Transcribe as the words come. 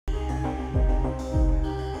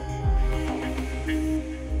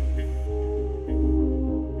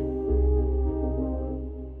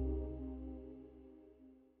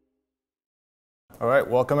All right,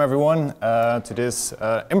 welcome everyone to this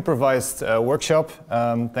improvised workshop.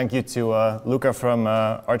 Thank you to Luca from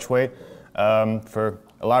Archway for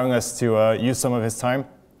allowing us to use some of his time.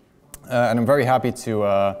 And I'm very happy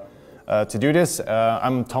to do this.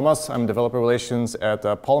 I'm Thomas, I'm Developer Relations at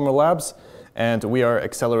Polymer Labs, and we are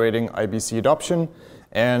accelerating IBC adoption.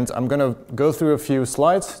 And I'm going to go through a few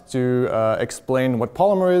slides to explain what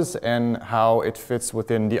Polymer is and how it fits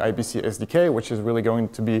within the IBC-SDK, which is really going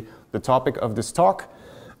to be the topic of this talk.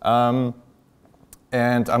 And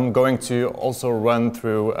I'm going to also run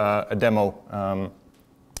through a demo,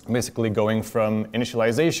 basically going from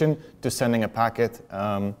initialization to sending a packet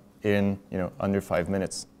in under 5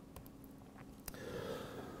 minutes.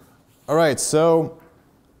 All right, so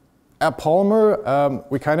at Polymer,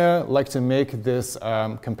 we kind of like to make this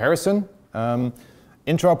comparison,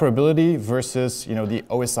 interoperability versus the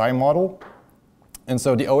OSI model. And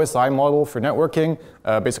so the OSI model for networking,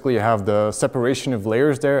 basically you have the separation of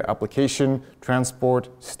layers there, application, transport,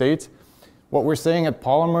 state. What we're saying at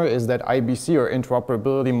Polymer is that IBC or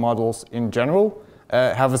interoperability models in general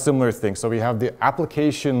have a similar thing. So we have the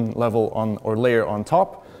application level or layer on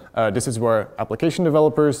top. This is where application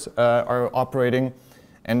developers are operating.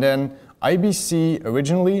 And then IBC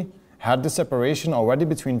originally had the separation already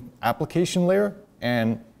between application layer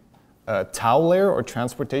and TAO layer or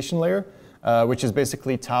transportation layer, which is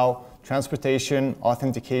basically TAO, transportation,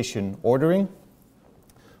 authentication, ordering.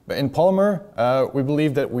 But in Polymer, we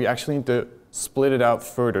believe that we actually need to split it out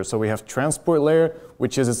further. So we have transport layer,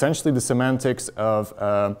 which is essentially the semantics of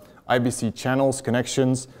IBC channels,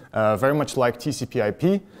 connections, very much like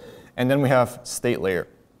TCP/IP. And then we have state layer,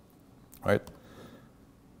 right?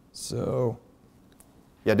 So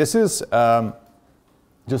yeah, this is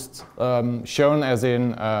just shown as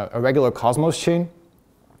in a regular Cosmos chain.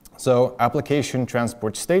 So application,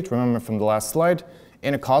 transport, state, remember from the last slide.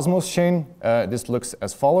 In a Cosmos chain, this looks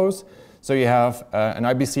as follows. So you have an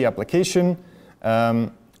IBC application.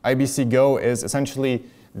 IBC Go is essentially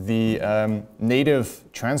the native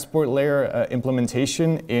transport layer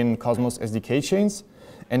implementation in Cosmos SDK chains.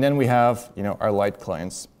 And then we have our light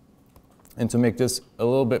clients. And to make this a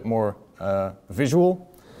little bit more visual,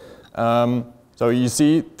 so you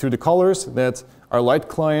see through the colors that our light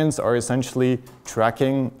clients are essentially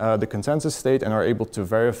tracking the consensus state and are able to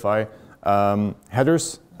verify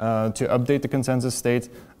headers to update the consensus state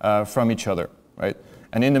from each other, right?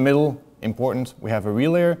 And in the middle, important, we have a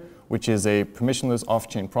relayer, which is a permissionless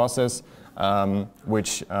off-chain process,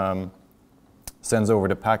 which sends over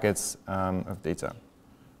the packets of data,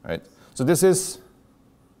 right? So this is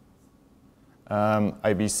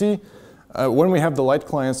IBC. When we have the light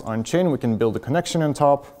clients on chain, we can build a connection on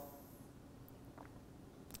top,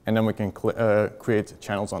 and then we can create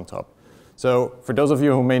channels on top. So for those of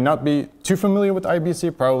you who may not be too familiar with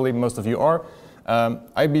IBC, probably most of you are,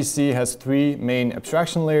 IBC has 3 main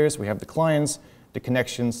abstraction layers. We have the clients, the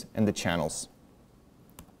connections, and the channels.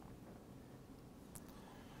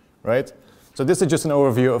 Right? So this is just an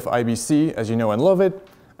overview of IBC, as you know and love it.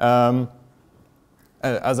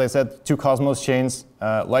 As I said, 2 Cosmos chains,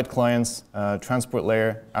 light clients, transport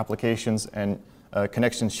layer, applications, and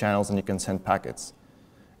connections channels, and you can send packets.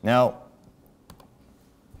 Now,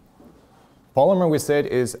 Polymer, we said,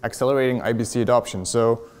 is accelerating IBC adoption.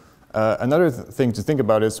 So another thing to think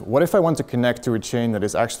about is, what if I want to connect to a chain that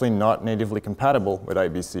is actually not natively compatible with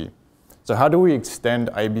IBC? So how do we extend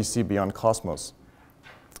IBC beyond Cosmos?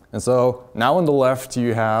 And so now on the left,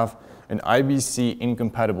 you have an IBC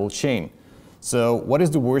incompatible chain. So what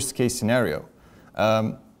is the worst case scenario?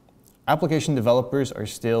 Application developers are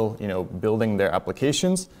still building their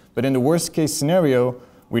applications, but in the worst case scenario,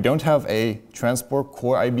 we don't have a transport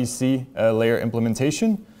core IBC layer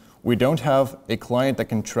implementation. We don't have a client that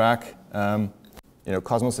can track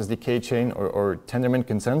Cosmos SDK chain or Tendermint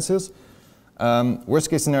consensus.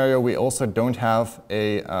 Worst case scenario, we also don't have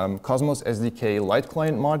a Cosmos SDK light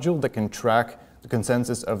client module that can track the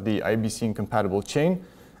consensus of the IBC incompatible chain.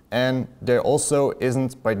 And there also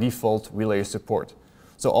isn't, by default, relay support.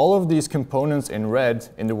 So all of these components in red,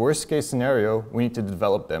 in the worst case scenario, we need to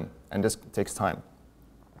develop them. And this takes time.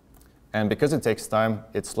 And because it takes time,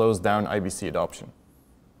 it slows down IBC adoption.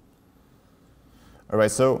 All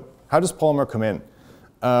right, so how does Polymer come in?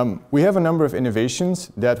 We have a number of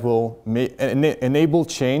innovations that will enable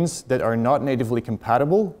chains that are not natively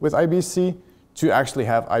compatible with IBC to actually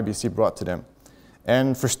have IBC brought to them.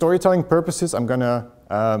 And for storytelling purposes, I'm going to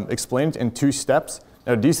explain it in 2 steps.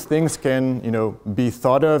 Now, these things can be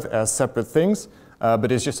thought of as separate things,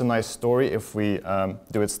 but it's just a nice story if we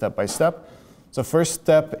do it step by step. So first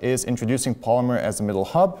step is introducing Polymer as a middle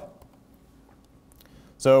hub.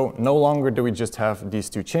 So no longer do we just have these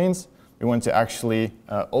 2 chains, we want to actually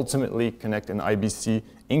ultimately connect an IBC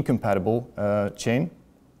incompatible chain.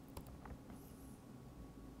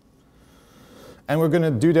 And we're going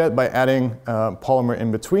to do that by adding Polymer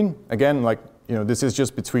in between. Again, like, this is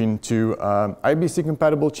just between two IBC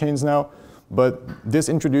compatible chains now, but this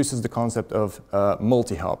introduces the concept of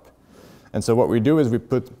multi-hop. And so what we do is we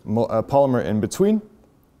put Polymer in between.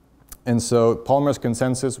 And so Polymer's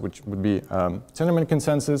consensus, which would be Tendermint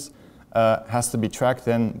consensus, has to be tracked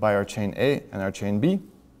then by our chain A and our chain B.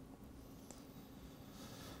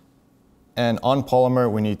 And on Polymer,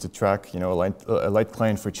 we need to track a light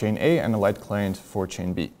client for chain A and a light client for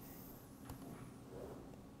chain B.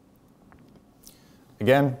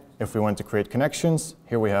 Again, if we want to create connections,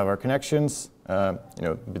 here we have our connections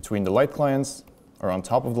between the light clients, or on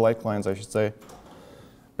top of the light clients, I should say.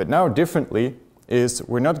 But now differently is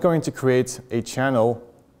we're not going to create a channel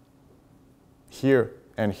here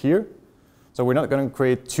and here. So we're not going to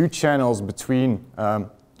create two channels between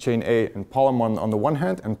chain A and Polymer on the one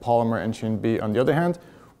hand, and Polymer and chain B on the other hand.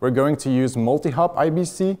 We're going to use multi-hop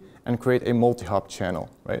IBC and create a multi-hop channel,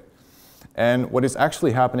 right? And what is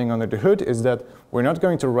actually happening under the hood is that we're not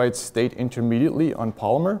going to write state intermediately on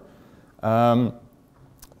Polymer,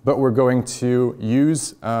 but we're going to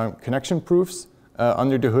use connection proofs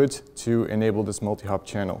under the hood to enable this multi-hop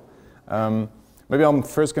channel. Maybe I'm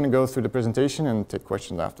first going to go through the presentation and take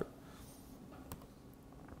questions after.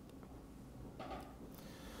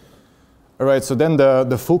 All right, so then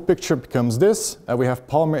the full picture becomes this. We have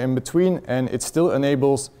Polymer in between, and it still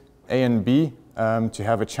enables A and B to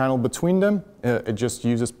have a channel between them. It just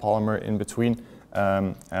uses Polymer in between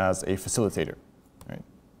as a facilitator. Right.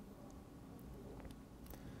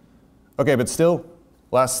 Okay, but still,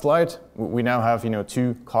 last slide, we now have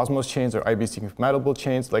two Cosmos chains or IBC compatible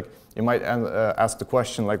chains. Like, you might ask the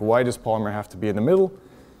question, like, why does Polymer have to be in the middle?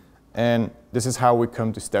 And this is how we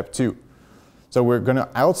come to step 2. So we're going to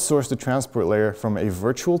outsource the transport layer from a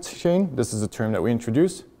virtual chain, this is a term that we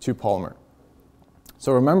introduced, to Polymer.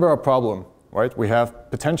 So remember our problem, right? We have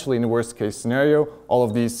potentially, in the worst case scenario, all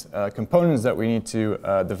of these components that we need to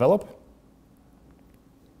develop.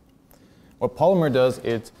 What Polymer does,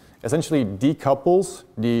 it essentially decouples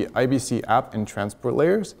the IBC app and transport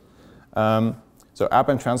layers. So app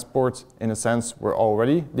and transport, in a sense, were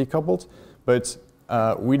already decoupled, but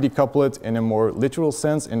we decouple it in a more literal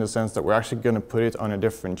sense, in the sense that we're actually going to put it on a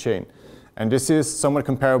different chain. And this is somewhat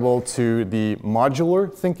comparable to the modular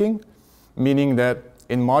thinking, meaning that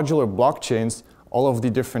in modular blockchains, all of the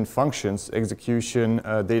different functions, execution,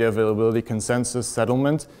 data availability, consensus,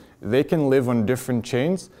 settlement, they can live on different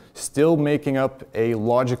chains, still making up a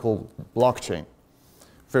logical blockchain.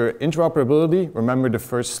 For interoperability, remember the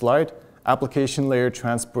first slide, application layer,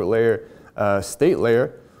 transport layer, state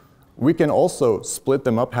layer, we can also split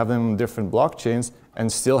them up, have them on different blockchains,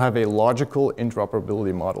 and still have a logical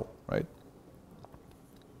interoperability model, right?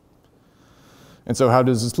 And so how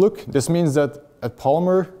does this look? This means that at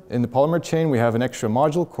Polymer, in the Polymer chain, we have an extra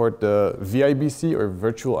module called the VIBC, or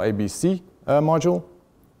Virtual IBC module.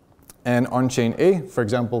 And on chain A, for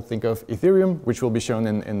example, think of Ethereum, which will be shown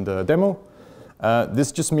in the demo.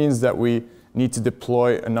 This just means that we need to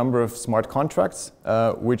deploy a number of smart contracts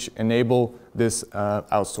which enable this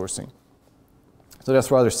outsourcing. So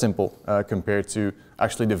that's rather simple compared to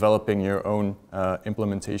actually developing your own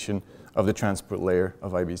implementation of the transport layer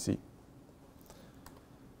of IBC.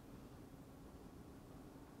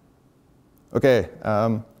 Okay,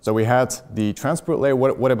 so we had the transport layer.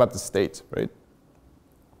 What about the state, right?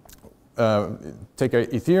 Take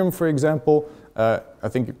Ethereum, for example. I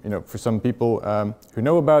think for some people who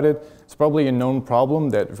know about it, it's probably a known problem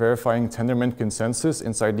that verifying Tendermint consensus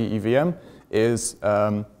inside the EVM is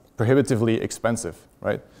prohibitively expensive,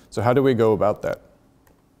 right? So how do we go about that?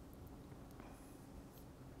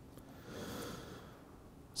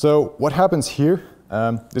 So what happens here?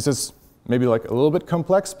 This is maybe like a little bit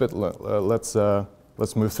complex, but let's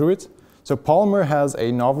move through it. So Polymer has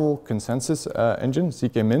a novel consensus engine,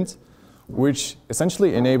 zk-mint, which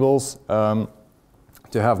essentially enables to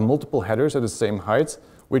have multiple headers at the same height,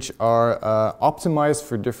 which are optimized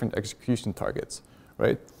for different execution targets,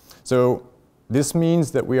 right? So this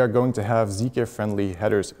means that we are going to have ZK-friendly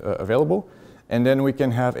headers available, and then we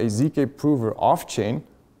can have a ZK prover off-chain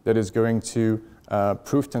that is going to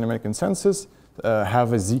prove Tendermint consensus,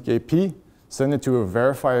 have a ZKP, send it to a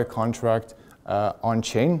verifier contract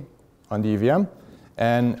on-chain on the EVM,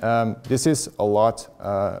 and this is a lot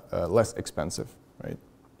less expensive, right?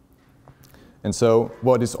 And so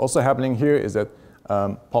what is also happening here is that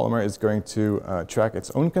Polymer is going to track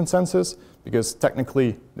its own consensus, because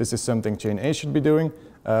technically this is something chain A should be doing,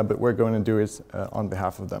 but we're going to do it on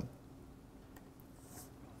behalf of them.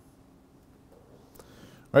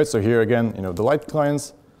 Right, so here again, the light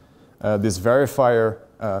clients, this verifier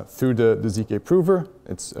through the ZK prover.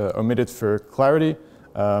 It's omitted for clarity,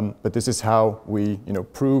 but this is how we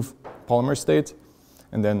prove Polymer state,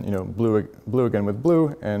 and then blue again with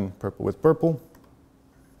blue and purple with purple.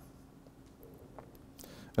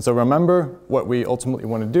 And so remember, what we ultimately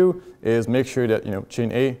want to do is make sure that chain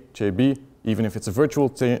A, chain B, even if it's a virtual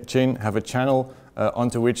chain, have a channel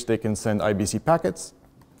onto which they can send IBC packets.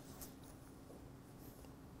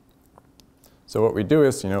 So what we do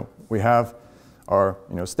is, we have our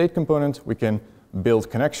state component. We can build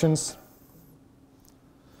connections.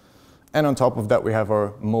 And on top of that, we have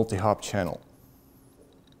our multi-hop channel.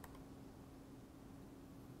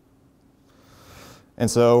 And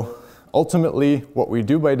so ultimately, what we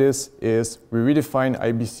do by this is we redefine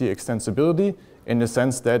IBC extensibility in the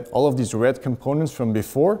sense that all of these red components from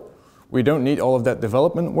before, we don't need all of that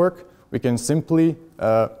development work. We can simply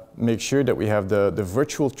make sure that we have the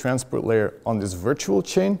virtual transport layer on this virtual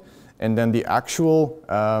chain, and then the actual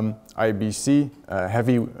IBC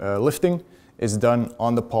heavy lifting is done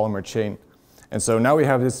on the Polymer chain. And so now we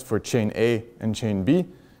have this for chain A and chain B.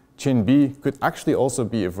 Chain B could actually also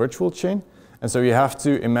be a virtual chain. And so you have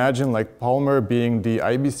to imagine like Polymer being the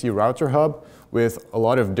IBC router hub with a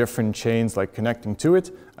lot of different chains like connecting to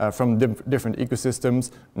it from different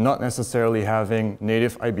ecosystems, not necessarily having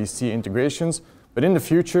native IBC integrations. But in the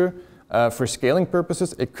future, for scaling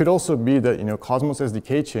purposes, it could also be that Cosmos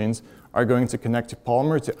SDK chains are going to connect to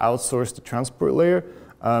Polymer to outsource the transport layer,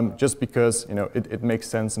 just because it makes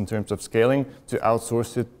sense in terms of scaling to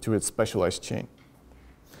outsource it to its specialized chain.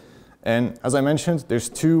 And as I mentioned, there's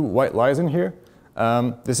two white lies in here.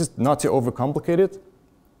 This is not to overcomplicate it,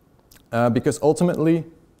 because ultimately,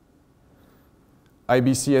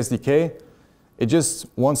 IBC-SDK, it just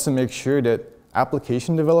wants to make sure that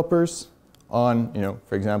application developers on,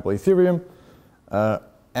 for example, Ethereum,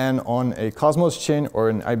 and on a Cosmos chain or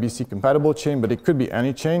an IBC-compatible chain, but it could be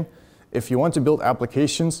any chain. If you want to build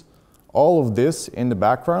applications, all of this in the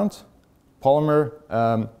background,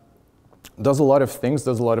 Polymer does a lot of things,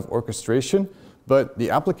 does a lot of orchestration, but the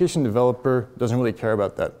application developer doesn't really care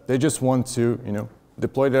about that. They just want to,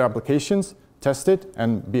 deploy their applications, test it,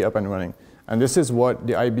 and be up and running. And this is what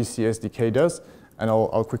the IBC-SDK does, and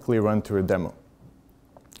I'll quickly run through a demo.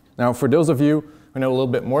 Now, for those of you who know a little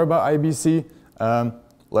bit more about IBC,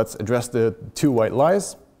 let's address the two white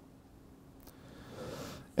lies.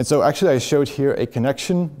 And so actually, I showed here a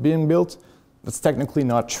connection being built. That's technically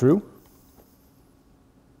not true.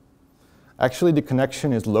 Actually, the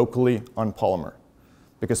connection is locally on Polymer,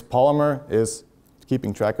 because Polymer is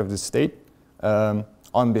keeping track of the state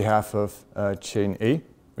on behalf of chain A,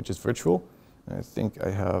 which is virtual. And I think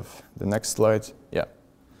I have the next slide. Yeah.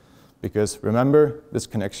 Because remember, this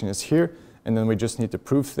connection is here, and then we just need to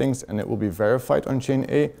prove things, and it will be verified on chain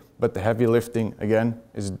A, but the heavy lifting, again,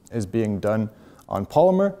 is being done on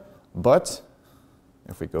Polymer. But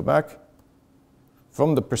if we go back,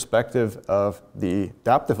 from the perspective of the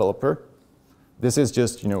dApp developer, this is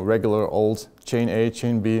just regular old chain A,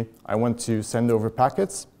 chain B. I want to send over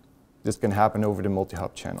packets. This can happen over the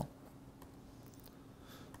multi-hop channel.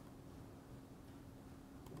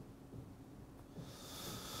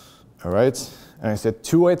 All right, and I said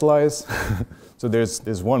two white lies. So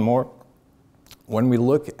there's one more. When we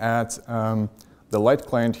look at the light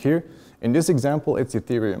client here, in this example, it's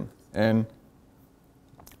Ethereum. And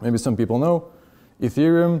maybe some people know,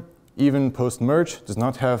 Ethereum, even post-merge, does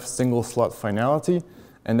not have single slot finality.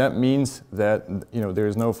 And that means that there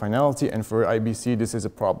is no finality, and for IBC, this is a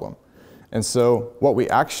problem. And so what we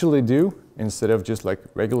actually do, instead of just like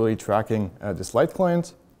regularly tracking this light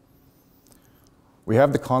client, we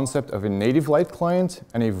have the concept of a native light client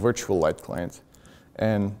and a virtual light client.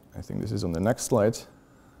 And I think this is on the next slide.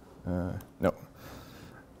 No.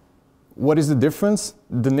 What is the difference?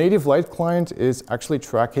 The native light client is actually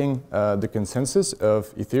tracking the consensus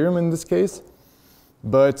of Ethereum in this case,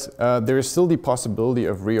 but there is still the possibility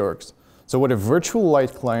of reorgs. So what a virtual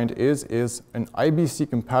light client is an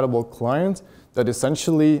IBC-compatible client that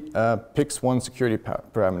essentially picks one security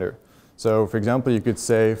parameter. So for example, you could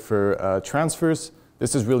say for transfers,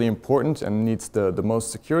 this is really important and needs the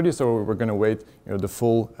most security, so we're going to wait the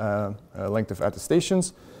full length of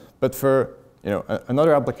attestations. But for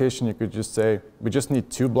another application, you could just say, we just need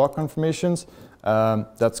 2 block confirmations.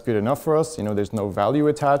 That's good enough for us. There's no value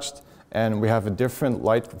attached, and we have a different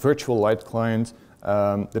virtual light client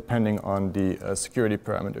depending on the security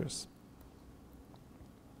parameters.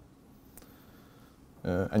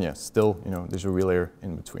 And yeah, still, there's a relayer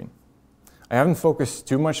in between. I haven't focused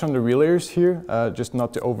too much on the relayers here, just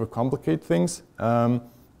not to overcomplicate things.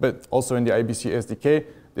 But also in the IBC-SDK,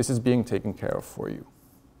 this is being taken care of for you.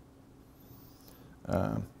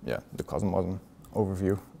 yeah, the CosmWasm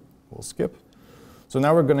overview we'll skip. So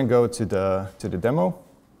now we're going to go to the demo.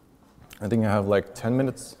 I think I have like 10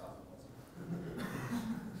 minutes.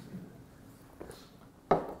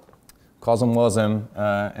 CosmWasm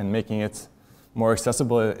and making it more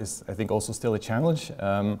accessible is, I think, also still a challenge.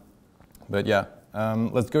 But yeah,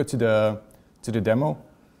 let's go to the demo.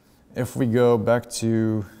 If we go back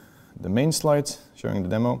to the main slide showing the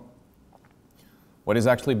demo, what is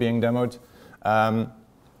actually being demoed?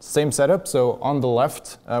 Same setup. So on the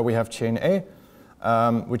left, we have chain A,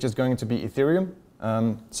 which is going to be Ethereum.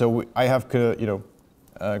 I have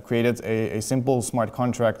created a simple smart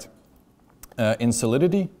contract in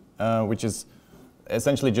Solidity, which is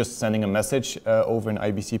essentially just sending a message over an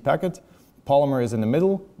IBC packet. Polymer is in the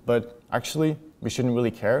middle, but actually we shouldn't really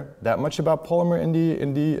care that much about Polymer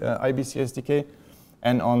in the IBC-SDK.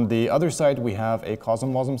 And on the other side, we have a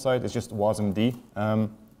CosmWasm side. It's just WasmD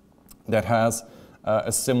that has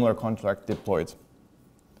a similar contract deployed.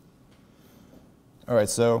 All right,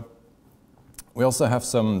 so we also have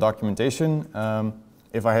some documentation.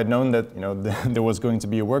 If I had known that there was going to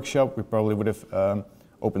be a workshop, we probably would have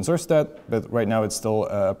open sourced that, but right now it's still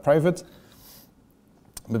private.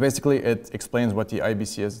 But basically, it explains what the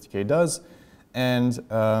IBC-SDK does, and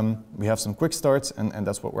we have some quick starts, and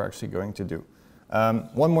that's what we're actually going to do.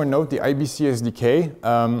 One more note, the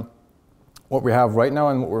IBC-SDK, what we have right now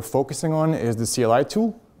and what we're focusing on is the CLI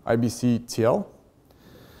tool, IBC-TL.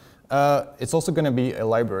 It's also going to be a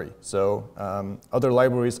library, so other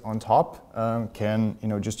libraries on top can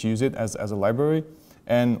just use it as a library.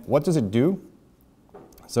 And what does it do?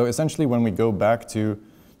 So essentially, when we go back to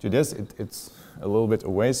this, it's a little bit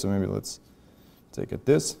away, so maybe let's take it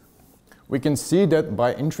this. We can see that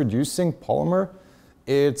by introducing Polymer,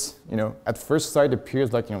 it at first sight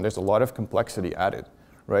appears like there's a lot of complexity added,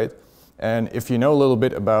 right? And if you know a little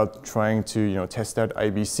bit about trying to test out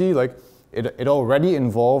IBC, like it already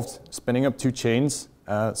involved spinning up 2 chains,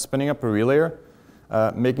 spinning up a relayer,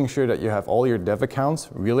 making sure that you have all your dev accounts,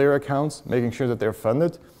 relayer accounts, making sure that they're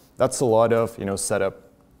funded. That's a lot of setup.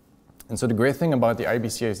 And so the great thing about the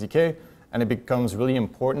IBC-SDK, and it becomes really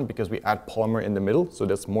important because we add Polymer in the middle, so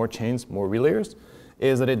that's more chains, more relayers,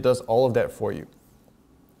 is that it does all of that for you.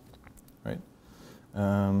 Right?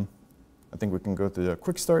 I think we can go to the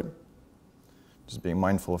quick start, just being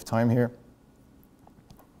mindful of time here.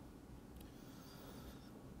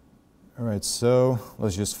 All right, so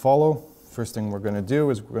let's just follow. First thing we're going to do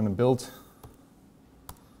is we're going to build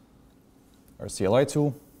our CLI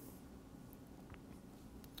tool.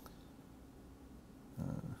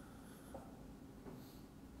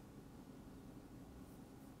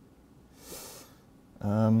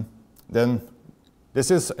 Then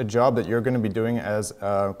this is a job that you're going to be doing as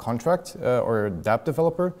a contract or a dApp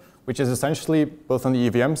developer, which is essentially both on the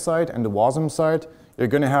EVM side and the WASM side. You're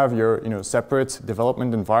going to have your separate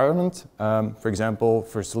development environment. For example,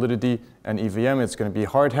 for Solidity and EVM, it's going to be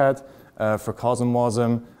hard hat. For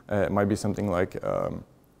CosmWasm, it might be something like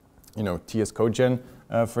TS CodeGen,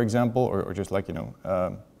 for example, or just like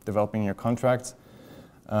developing your contracts.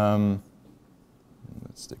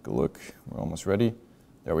 Let's take a look. We're almost ready.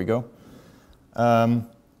 There we go.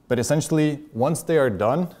 But essentially, once they are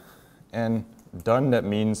done, and done, that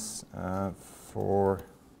means let's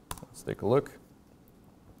take a look.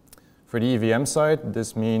 For the EVM side,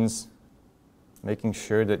 this means making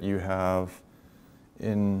sure that you have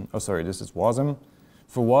this is WASM.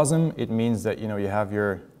 For WASM, it means that you have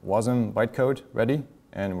your WASM bytecode ready,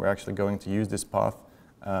 and we're actually going to use this path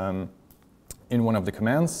in one of the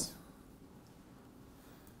commands.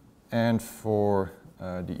 And for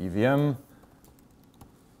the EVM,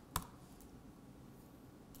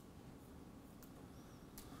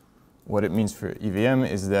 what it means for EVM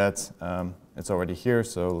is that it's already here,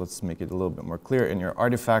 so let's make it a little bit more clear. In your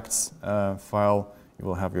artifacts file, you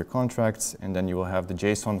will have your contracts, and then you will have the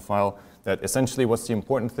JSON file that essentially what's the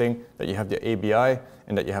important thing, that you have the ABI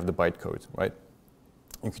and that you have the bytecode, right?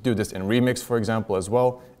 You could do this in Remix, for example, as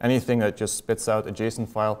well. Anything that just spits out a JSON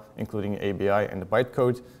file, including ABI and the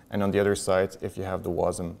bytecode. And on the other side, if you have the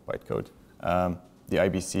WASM bytecode, the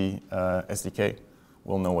IBC-SDK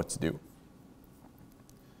will know what to do.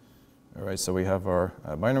 All right, so we have our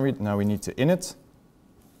binary. Now we need to init.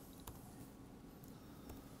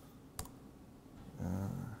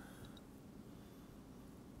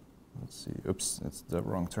 Let's see. Oops, it's the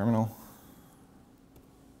wrong terminal.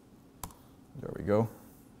 There we go.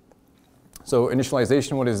 So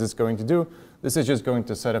initialization, what is this going to do? This is just going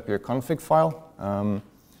to set up your config file.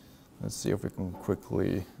 Let's see if we can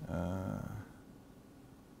quickly go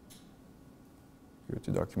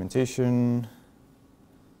to documentation,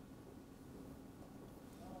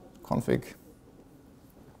 config.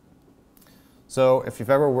 So if you've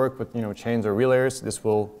ever worked with chains or relayers, this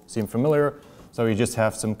will seem familiar. So you just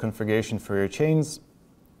have some configuration for your chains.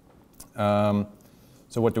 So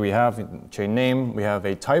what do we have? Chain name, we have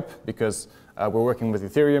a type, because we're working with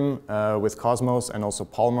Ethereum, with Cosmos, and also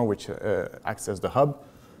Polymer, which acts as the hub.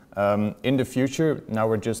 In the future, now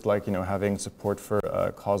we're just having support for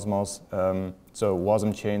Cosmos, so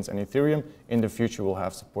WASM chains and Ethereum. In the future, we'll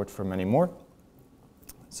have support for many more.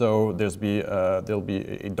 So there'll be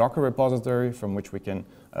a Docker repository from which we can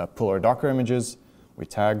pull our Docker images with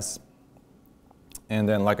tags. And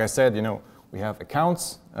then, like I said, we have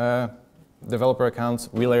accounts, developer accounts,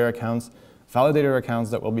 relayer accounts, validator accounts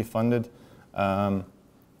that will be funded, and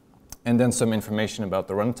then some information about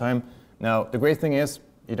the runtime. Now, the great thing is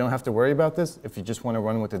you don't have to worry about this if you just want to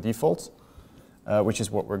run with the defaults, which is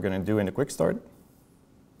what we're going to do in the quick start.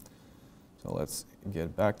 So let's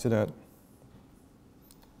get back to that.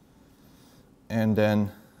 And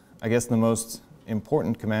then I guess the most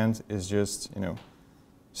important command is just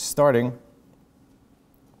starting.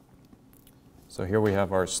 So here we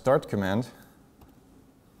have our start command.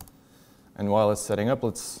 And while it's setting up,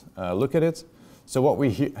 let's look at it. So what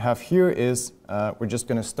we have here is we're just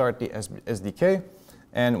going to start the SDK.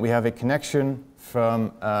 And we have a connection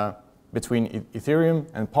from between Ethereum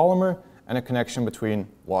and Polymer, and a connection between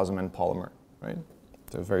WASM and Polymer. Right?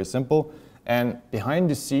 So very simple. And behind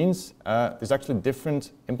the scenes, there's actually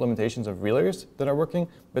different implementations of relayers that are working.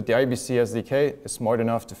 But the IBC-SDK is smart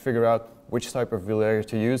enough to figure out which type of relayer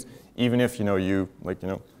to use, even if you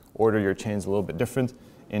order your chains a little bit different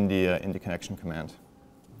in the connection command.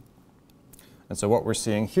 And so what we're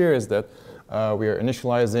seeing here is that we are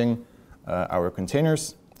initializing our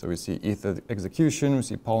containers. So we see ETH execution, we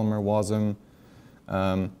see Polymer, WASM,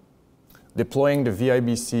 deploying the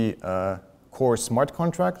VIBC core smart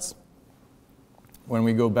contracts. When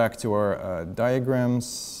we go back to our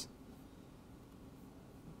diagrams,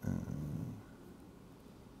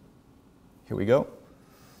 here we go.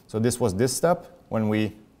 So this was this step when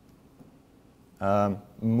we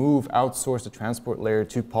outsource the transport layer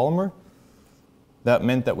to Polymer. That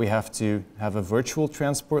meant that we have to have a virtual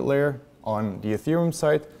transport layer on the Ethereum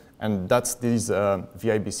side, and that's these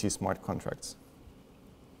VIBC smart contracts.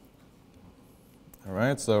 All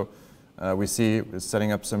right, so we see we're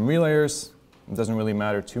setting up some relayers. It doesn't really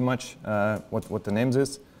matter too much what the names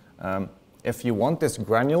is. If you want this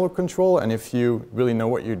granular control, and if you really know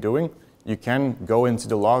what you're doing, you can go into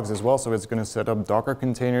the logs as well. So it's going to set up Docker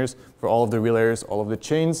containers for all of the relayers, all of the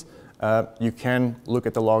chains. You can look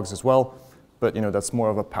at the logs as well, but that's more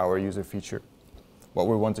of a power user feature. What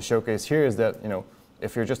we want to showcase here is that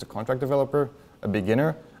if you're just a contract developer, a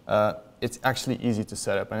beginner, it's actually easy to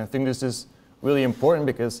set up. And I think this is really important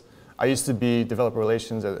because I used to be developer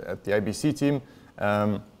relations at the IBC team,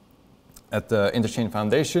 at the Interchain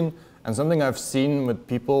Foundation, and something I've seen with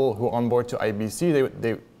people who onboard to IBC,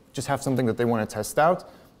 they just have something that they want to test out,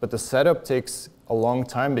 but the setup takes a long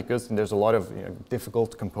time because there's a lot of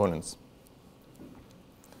difficult components.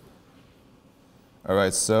 All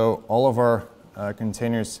right, so all of our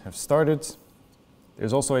containers have started.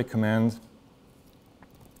 There's also a command,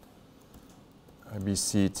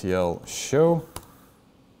 IBC-TL show.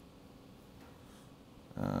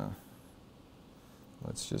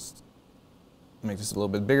 Let's just make this a little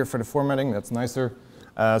bit bigger for the formatting. That's nicer.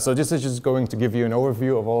 So this is just going to give you an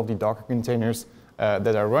overview of all of the Docker containers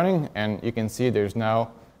that are running. And you can see there's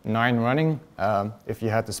now 9 running. If you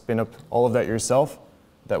had to spin up all of that yourself,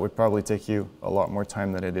 that would probably take you a lot more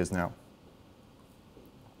time than it is now.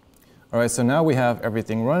 All right, so now we have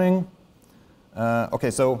everything running.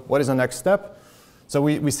 OK, so what is the next step? So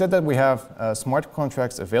we said that we have smart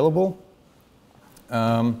contracts available.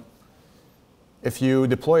 If you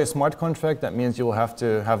deploy a smart contract, that means you'll have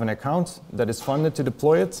to have an account that is funded to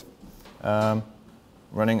deploy it.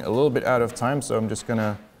 Running a little bit out of time, so I'm just going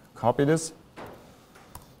to copy this.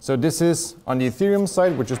 So this is on the Ethereum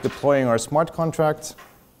side, we're just deploying our smart contract.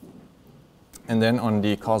 And then on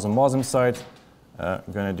the Cosm WASM side, I'm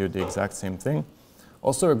going to do the exact same thing.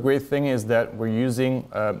 Also, a great thing is that we're using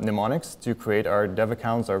mnemonics to create our dev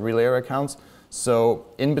accounts, our relayer accounts. So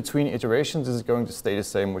in between iterations, this is going to stay the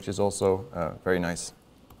same, which is also very nice.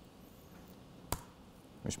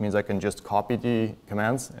 Which means I can just copy the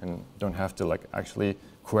commands and don't have to actually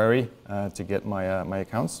query to get my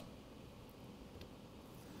accounts.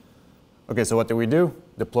 OK, so what do we do?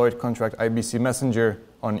 Deployed contract IBC Messenger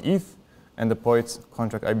on ETH and deployed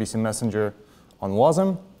contract IBC Messenger on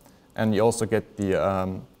WASM. And you also get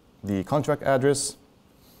the contract address.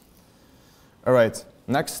 All right.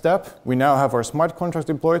 Next step, we now have our smart contracts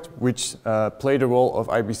deployed, which play the role of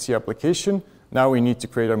IBC application. Now we need to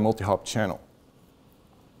create our multi-hop channel.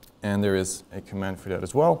 And there is a command for that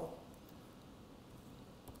as well.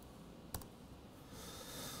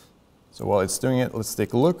 So while it's doing it, let's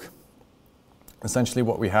take a look. Essentially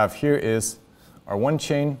what we have here is our one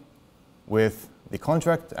chain with the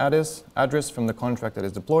contract address from the contract that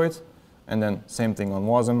is deployed, and then same thing on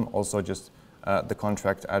WASM, also just the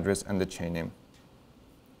contract address and the chain name.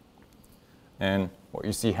 And what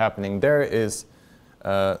you see happening there is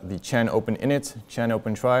the chan open init, chan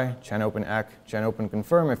open try, chan open ack, chan open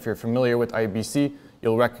confirm. If you're familiar with IBC,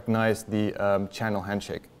 you'll recognize the channel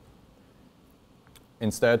handshake.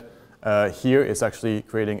 Instead, here it's actually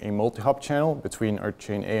creating a multi-hop channel between our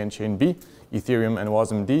chain A and chain B, Ethereum and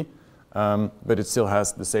WASM-D, but it still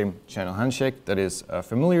has the same channel handshake that is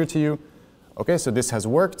familiar to you. Okay, so this has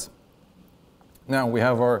worked. Now we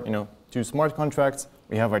have our two smart contracts.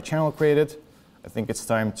 We have our channel created. I think it's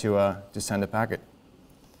time to send a packet.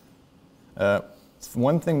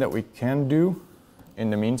 One thing that we can do in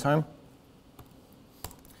the meantime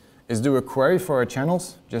is do a query for our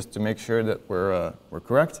channels just to make sure that we're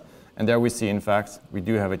correct. And there we see, in fact, we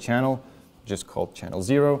do have a channel just called channel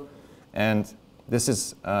 0. And this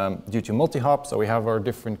is due to multi-hop, so we have our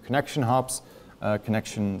different connection hops,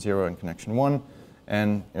 connection 0 and connection 1.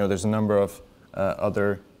 And there's a number of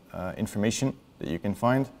other information that you can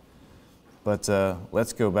find. But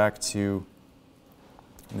let's go back to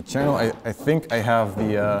the channel. I think I have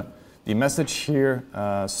the message here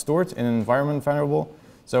stored in an environment variable.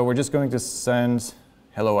 So we're just going to send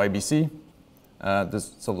hello IBC.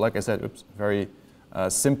 So like I said, very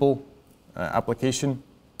simple application.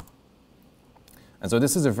 And so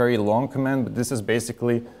this is a very long command, but this is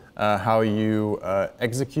basically how you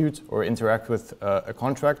execute or interact with a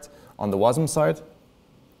contract on the WASM side.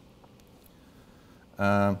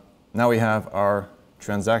 Now we have our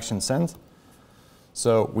transaction sent.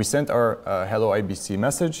 So we sent our hello IBC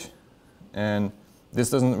message, and this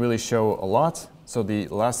doesn't really show a lot. So the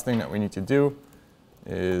last thing that we need to do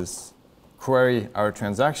is query our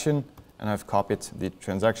transaction, and I've copied the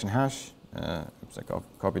transaction hash. Oops, I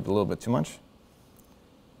copied a little bit too much.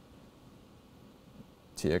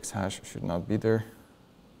 TX hash should not be there.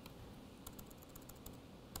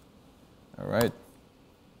 All right.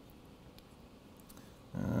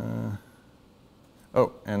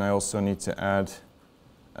 Oh, and I also need to add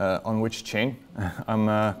on which chain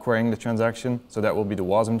I'm querying the transaction. So that will be the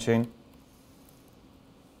WASM chain.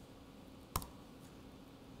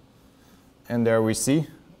 And there we see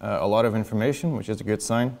a lot of information, which is a good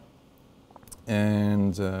sign.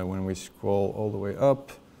 And when we scroll all the way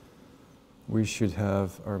up, we should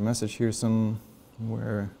have our message here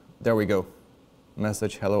somewhere. There we go.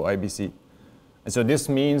 Message hello IBC. And so this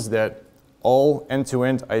means that all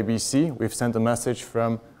end-to-end IBC, we've sent a message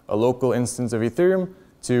from a local instance of Ethereum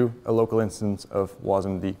to a local instance of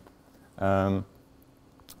WASM-D.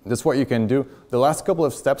 That's what you can do. The last couple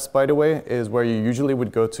of steps, by the way, is where you usually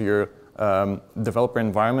would go to your developer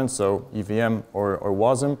environment, so EVM or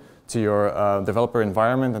WASM, to your developer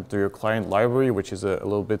environment and to your client library, which is a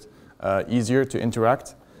little bit easier to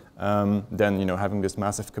interact than having this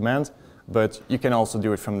massive command. But you can also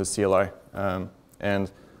do it from the CLI.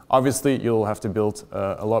 And obviously, you'll have to build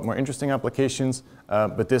a lot more interesting applications,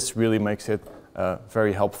 but this really makes it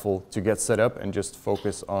very helpful to get set up and just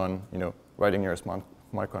focus on writing your smart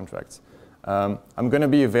contracts. I'm going to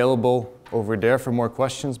be available over there for more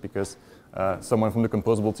questions because someone from the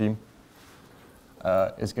Composable team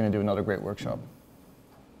is going to do another great workshop.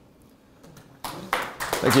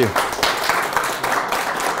 Thank you.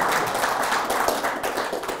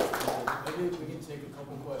 Maybe we can take a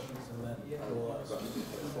couple questions and then we'll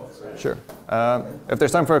ask. Sure. If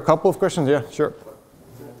there's time for a couple of questions, yeah, sure.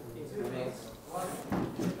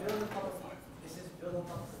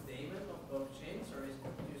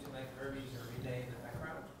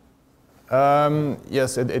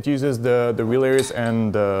 Yes, it uses the real areas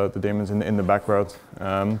and the daemons in the background.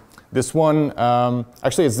 This one,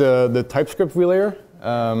 actually, it's the TypeScript real layer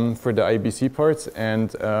for the IBC part,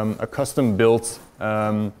 and a custom-built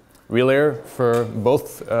real layer for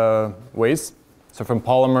both ways. So from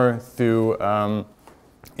Polymer through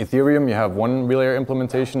Ethereum, you have one real layer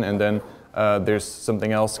implementation, and then there's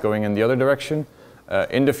something else going in the other direction.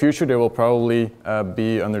 In the future, there will probably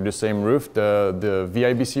be under the same roof the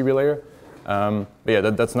VIBC real layer. But yeah,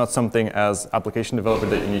 that's not something as application developer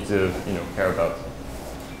that you need to care about.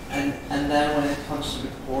 And then when it comes to the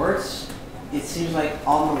ports, it seems like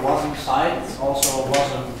on the WASM side, it's also a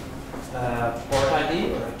WASM port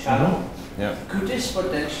ID or a channel. Mm-hmm. Yeah. Could this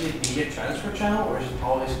potentially be a transfer channel, or is it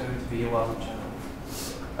always going to be a WASM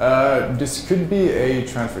channel? This could be a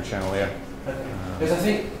transfer channel, yeah. Okay. Because I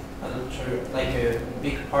think, I'm not sure, like a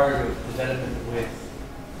big part of development with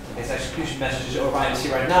its execution messages over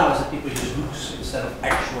IBC right now is that people use hooks instead of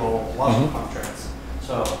actual WASM contracts.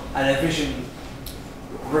 So I envision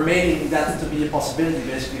remaining that to be a possibility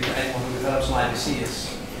basically for anyone who develops an IBC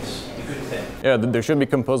is a good thing. Yeah, there should be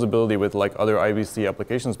composability with like other IBC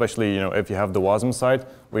applications, especially if you have the WASM side,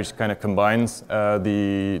 which kind of combines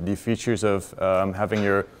the features of having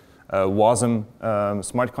your WASM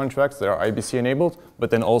smart contracts that are IBC enabled, but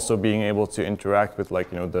then also being able to interact with like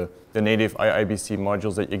the native IBC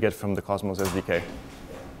modules that you get from the Cosmos SDK.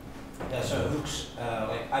 Yeah, so hooks,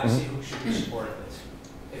 like IBC hooks should be supported.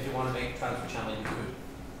 If you want to make a transfer channel, you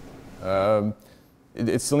could.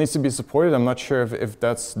 It still needs to be supported. I'm not sure if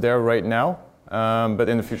that's there right now, but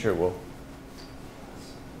in the future it will.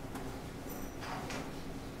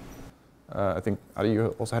 I think Adi,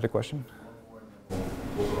 you also had a question?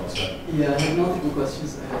 Yeah, I have multiple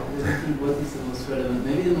questions. I think what is the most relevant?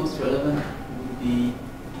 Maybe the most relevant would be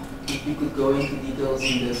if you could go into details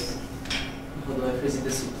in this, how do I phrase it,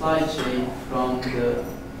 the supply chain from the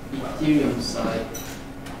Ethereum side.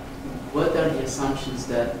 What are the assumptions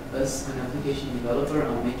that us, an application developer,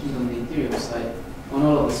 are making on the Ethereum side on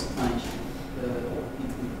all of the supply chain?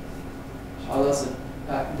 How does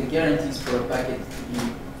the guarantees for a packet to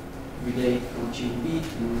be relayed from GDB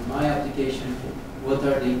to my application? What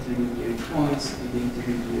are the intermediary points? Do the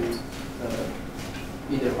intermediary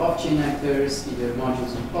either off-chain actors, either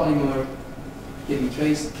modules on Polymer, can be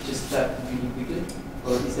traced just that really quickly?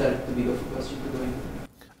 Or is that too big of a question to go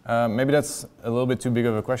into? Maybe that's a little bit too big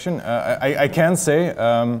of a question. I can say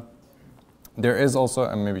there is also,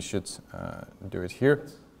 and maybe should do it here.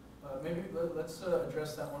 Maybe let's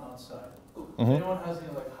address that one outside. If anyone has any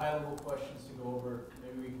like high-level questions to go over,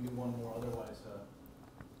 maybe we can do one more. Otherwise,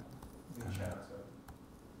 we can chat.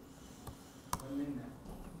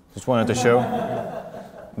 Just wanted to show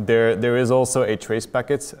there is also a trace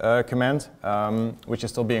packets command, which is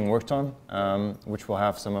still being worked on, which will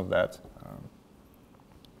have some of that.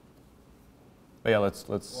 But yeah, let's.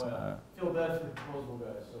 Feel bad for the proposal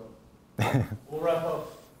guys, so we'll wrap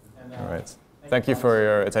up. And, all right. Thank you for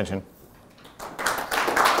your attention.